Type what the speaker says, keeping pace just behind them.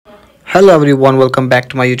Hello everyone, welcome back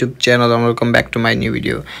to my YouTube channel and welcome back to my new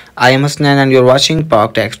video. I am Hasnan and you're watching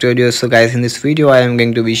Park Tech Studio. So guys, in this video I am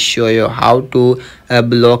going to be show you how to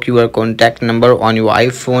block your contact number on your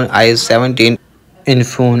iPhone iOS 17 in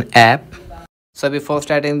phone app. So before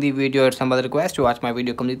starting the video, it's some other request to watch my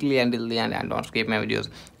video completely until the end and don't skip my videos.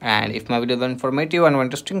 And if my video is informative and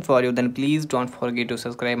interesting for you, then please don't forget to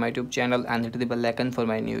subscribe my YouTube channel and hit the bell icon for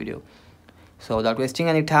my new video. So without wasting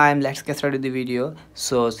any time, let's get started the video.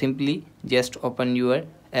 So simply just open your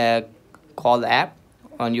call app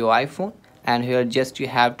on your iPhone, and here just you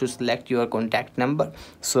have to select your contact number.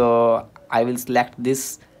 So I will select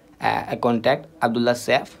this contact Abdullah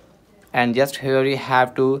Saif, and just here you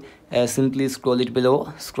have to simply scroll it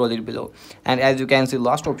below, and as you can see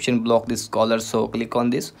last option, block this caller. So click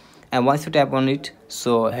on this, and once you tap on it,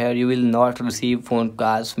 so here you will not receive phone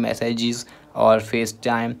calls, messages or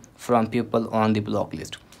FaceTime from people on the block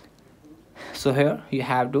list. So here you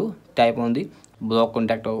have to type on the block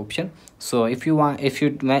contact option. So if you want,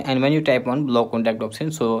 when you type on block contact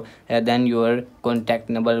option, so then your contact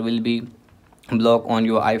number will be blocked on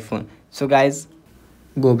your iPhone. So guys,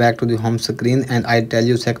 go back to the home screen and I tell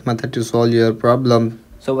you second method to solve your problem.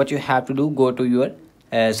 So what you have to do, go to your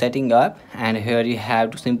setting up, and here you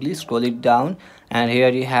have to simply scroll it down, and here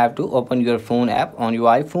you have to open your phone app on your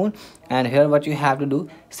iPhone, and here what you have to do,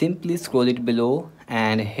 simply scroll it below,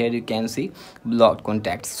 and here you can see blocked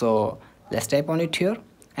contacts. So let's type on it here,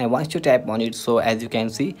 and once you type on it, so as you can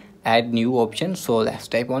see add new option. So let's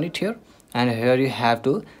type on it here, and here you have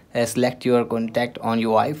to select your contact on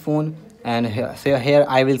your iPhone, and here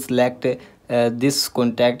I will select this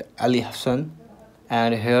contact Ali Hassan,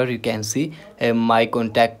 and here you can see my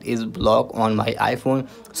contact is blocked on my iPhone.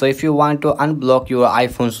 So if you want to unblock your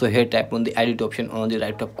iPhone, so here type on the edit option on the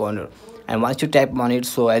right top corner, and once you type on it,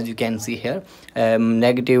 so as you can see here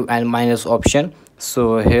negative and minus option.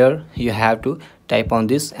 So here you have to type on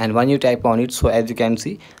this, and when you type on it, so as you can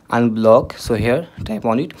see unblock, so here type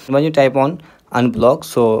on it. When you type on unblock,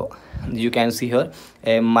 so you can see here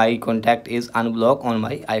my contact is unblocked on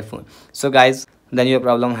my iPhone. So guys, then your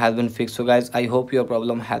problem has been fixed. So guys, I hope your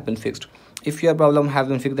problem has been fixed. If your problem has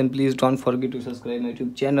been fixed, then please don't forget to subscribe my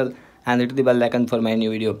YouTube channel and hit the bell icon for my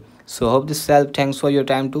new video. So hope this helped. Thanks for your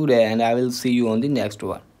time today, and I will see you on the next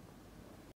one.